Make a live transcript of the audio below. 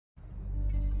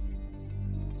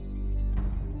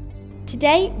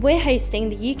Today we're hosting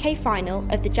the UK final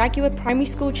of the Jaguar Primary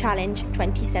School Challenge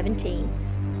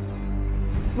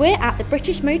 2017. We're at the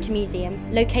British Motor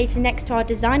Museum, located next to our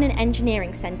Design and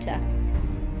Engineering Centre.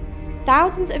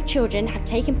 Thousands of children have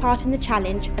taken part in the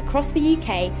challenge across the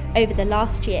UK over the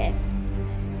last year.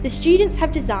 The students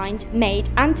have designed, made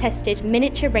and tested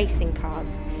miniature racing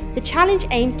cars. The challenge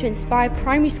aims to inspire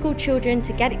primary school children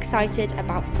to get excited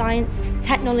about science,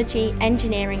 technology,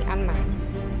 engineering and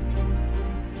maths.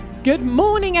 Good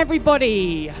morning,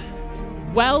 everybody.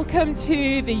 Welcome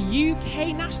to the UK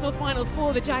National Finals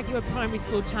for the Jaguar Primary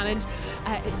School Challenge.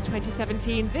 It's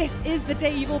 2017. This is the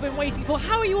day you've all been waiting for.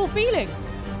 How are you all feeling?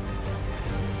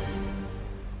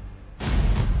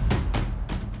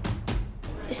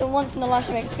 It's a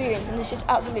once-in-a-lifetime experience and it's just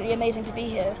absolutely amazing to be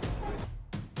here.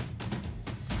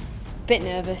 Bit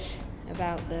nervous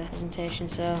about the presentation,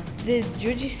 so the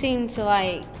judges seemed to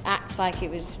act like it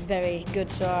was very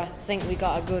good, so I think we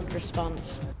got a good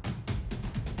response.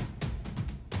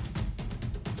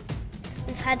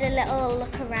 We've had a little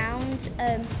look around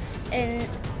and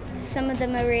some of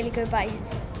them are really good, but I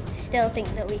still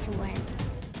think that we can win.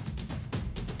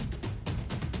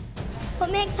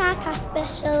 What makes our class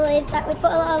special is that we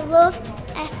put a lot of love,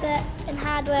 effort and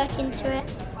hard work into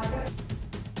it.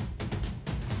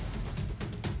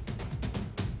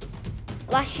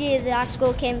 Last year our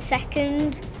school came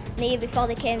second, the year before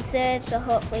they came third, so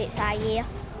hopefully it's our year.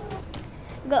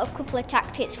 We've got a couple of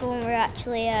tactics for when we're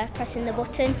actually pressing the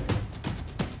button.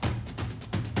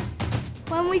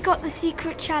 When we got the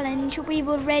secret challenge, we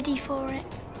were ready for it.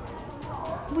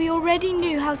 We already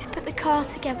knew how to put the car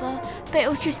together, but it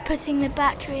was just putting the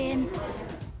battery in.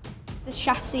 The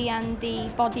chassis and the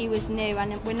body was new,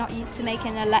 and we're not used to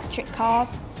making electric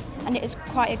cars, and it was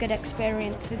quite a good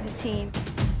experience with the team.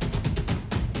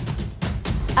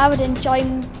 I would enjoy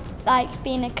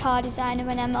being a car designer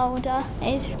when I'm older.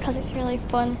 It is because it's really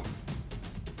fun.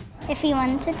 If we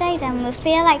won today, then we'll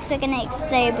feel like we're going to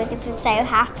explode because we're so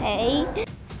happy.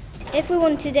 If we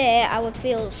won today, I would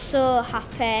feel so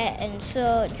happy and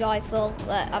so joyful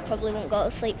that I probably won't go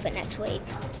to sleep for next week.